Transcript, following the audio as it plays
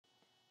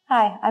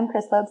Hi, I'm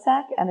Chris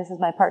Lobsack, and this is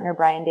my partner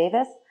Brian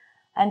Davis.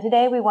 And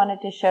today we wanted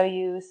to show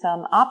you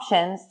some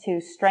options to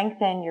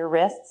strengthen your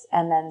wrists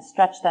and then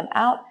stretch them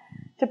out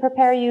to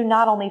prepare you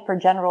not only for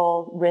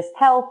general wrist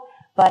health,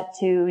 but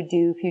to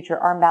do future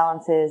arm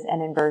balances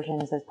and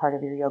inversions as part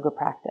of your yoga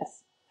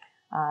practice.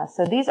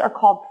 So these are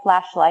called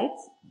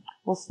flashlights.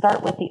 We'll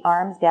start with the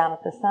arms down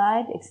at the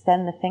side,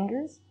 extend the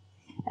fingers,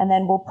 and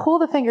then we'll pull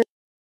the fingers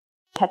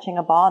catching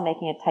a ball and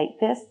making a tight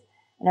fist.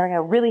 And then we're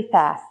going to go really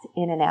fast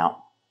in and out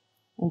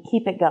and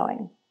keep it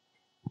going.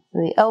 So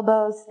the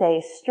elbows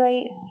stay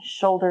straight,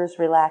 shoulders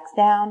relax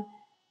down,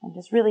 and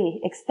just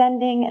really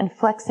extending and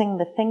flexing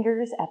the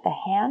fingers at the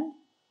hand,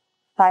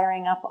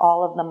 firing up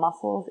all of the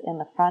muscles in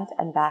the front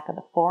and back of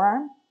the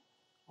forearm.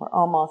 We're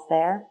almost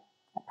there.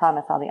 I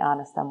promise I'll be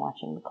honest, I'm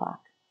watching the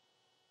clock.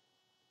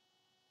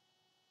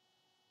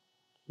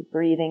 Keep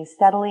breathing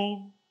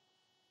steadily.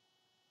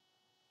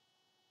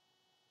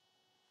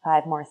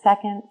 5 more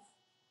seconds.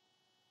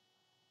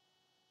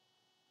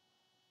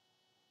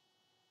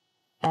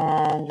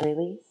 And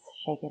release,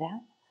 shake it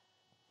out.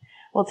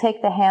 We'll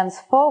take the hands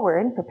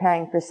forward,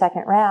 preparing for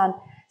second round.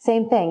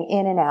 Same thing,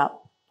 in and out.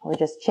 We're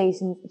just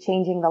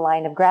changing the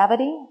line of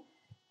gravity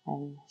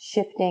and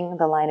shifting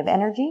the line of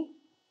energy.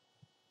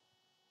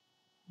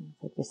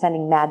 It's like you're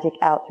sending magic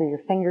out through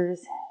your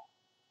fingers.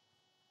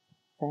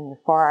 Then your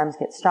forearms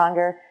get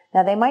stronger.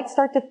 Now they might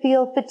start to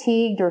feel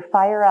fatigued or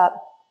fire up,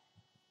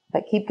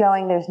 but keep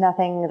going. There's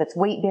nothing that's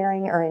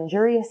weight-bearing or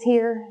injurious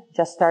here,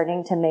 just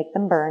starting to make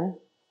them burn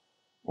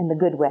in the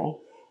good way.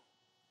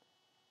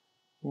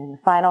 And in the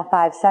final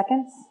 5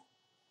 seconds,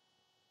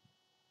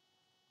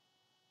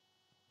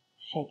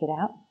 shake it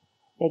out.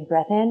 Big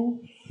breath in,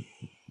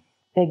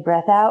 big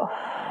breath out.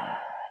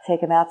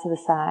 Take them out to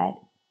the side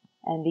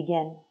and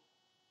begin.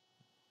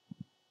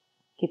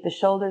 Keep the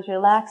shoulders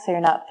relaxed so you're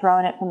not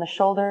throwing it from the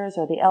shoulders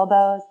or the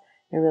elbows.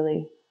 You're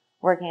really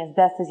working as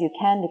best as you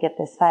can to get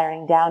this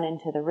firing down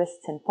into the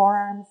wrists and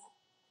forearms.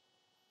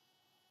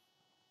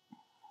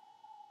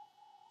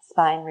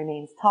 Spine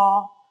remains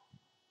tall.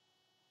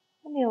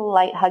 Maybe a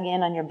light hug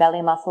in on your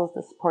belly muscles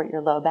to support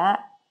your low back.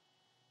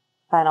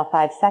 Final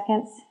 5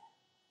 seconds.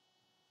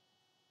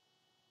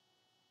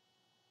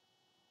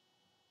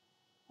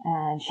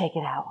 And shake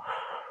it out.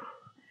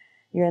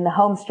 You're in the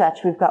home stretch.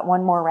 We've got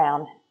one more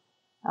round.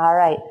 All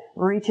right.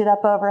 Reach it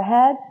up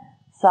overhead,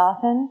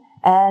 soften,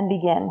 and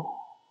begin.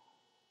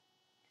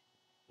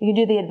 You can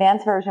do the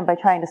advanced version by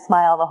trying to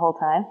smile the whole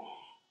time.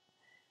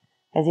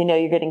 As you know,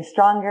 you're getting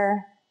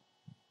stronger.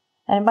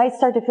 And it might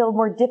start to feel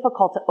more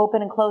difficult to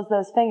open and close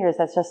those fingers.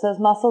 That's just those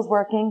muscles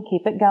working.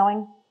 Keep it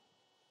going.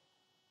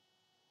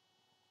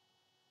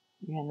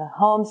 You're in the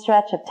home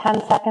stretch of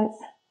 10 seconds.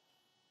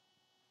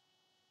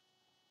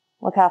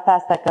 Look how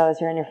fast that goes.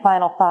 You're in your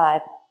final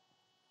 5.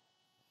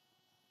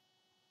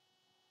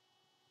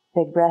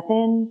 Big breath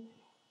in.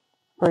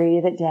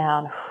 Breathe it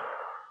down.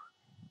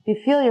 If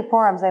you feel your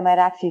forearms, they might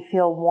actually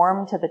feel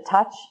warm to the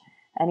touch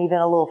and even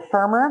a little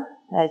firmer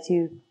as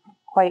you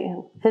quite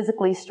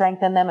physically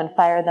strengthen them and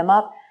fire them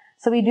up.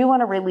 So we do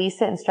want to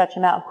release it and stretch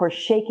them out. Of course,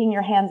 shaking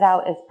your hands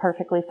out is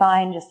perfectly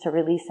fine just to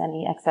release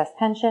any excess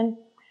tension.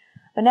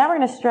 But now we're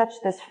going to stretch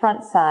this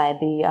front side,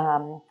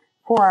 the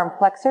forearm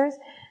flexors,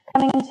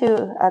 coming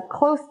into a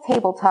close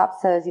tabletop.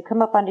 So as you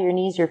come up onto your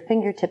knees, your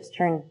fingertips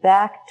turn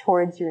back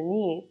towards your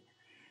knees.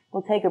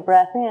 We'll take a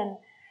breath in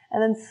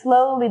and then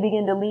slowly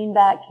begin to lean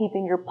back,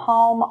 keeping your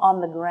palm on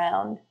the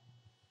ground.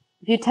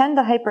 If you tend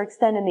to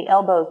hyperextend in the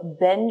elbows,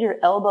 bend your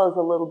elbows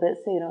a little bit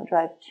so you don't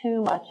drive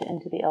too much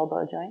into the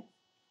elbow joint.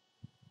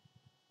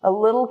 A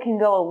little can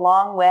go a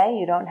long way.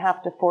 You don't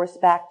have to force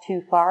back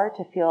too far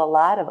to feel a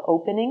lot of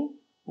opening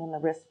in the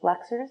wrist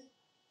flexors.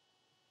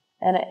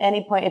 And at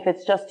any point, if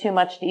it's just too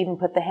much to even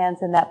put the hands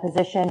in that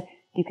position,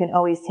 you can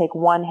always take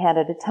one hand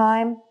at a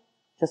time,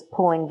 just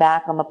pulling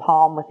back on the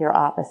palm with your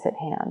opposite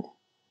hand.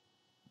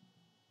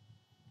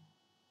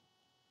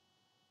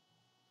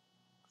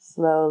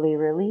 Slowly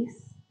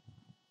release.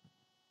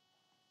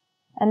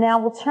 And now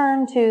we'll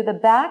turn to the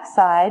back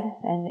side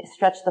and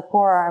stretch the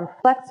forearm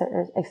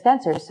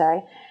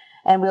extensors,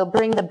 and we'll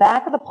bring the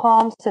back of the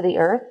palms to the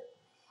earth.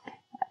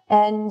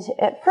 And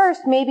at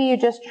first, maybe you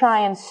just try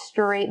and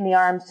straighten the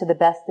arms to the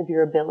best of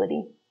your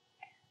ability.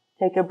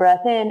 Take a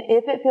breath in.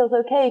 If it feels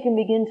okay, you can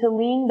begin to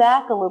lean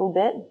back a little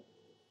bit.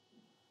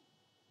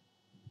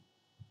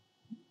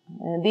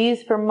 And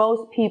these, for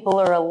most people,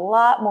 are a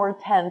lot more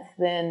tense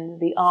than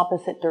the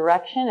opposite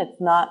direction.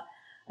 It's not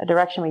a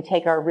direction we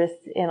take our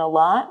wrists in a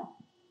lot.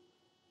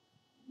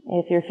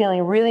 If you're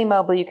feeling really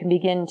mobile, you can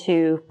begin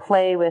to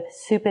play with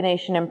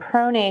supination and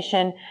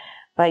pronation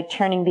by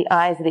turning the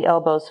eyes of the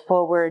elbows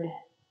forward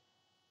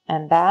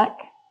and back.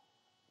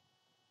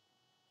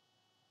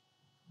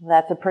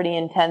 That's a pretty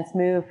intense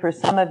move for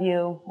some of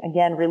you.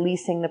 Again,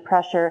 releasing the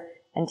pressure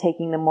and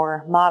taking the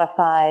more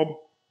modified,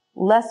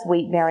 less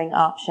weight-bearing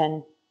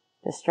option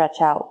to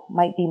stretch out.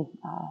 Might be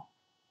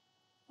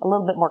a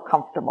little bit more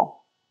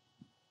comfortable.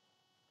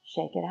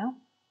 Shake it out.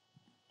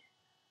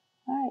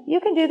 All right. You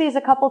can do these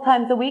a couple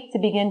times a week to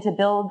begin to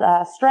build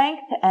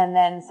strength and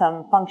then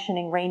some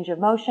functioning range of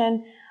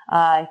motion.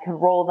 You can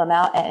roll them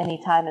out at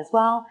any time as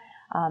well.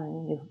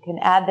 You can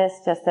add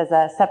this just as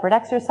a separate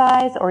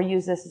exercise or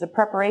use this as a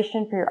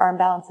preparation for your arm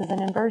balances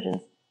and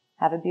inversions.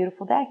 Have a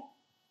beautiful day.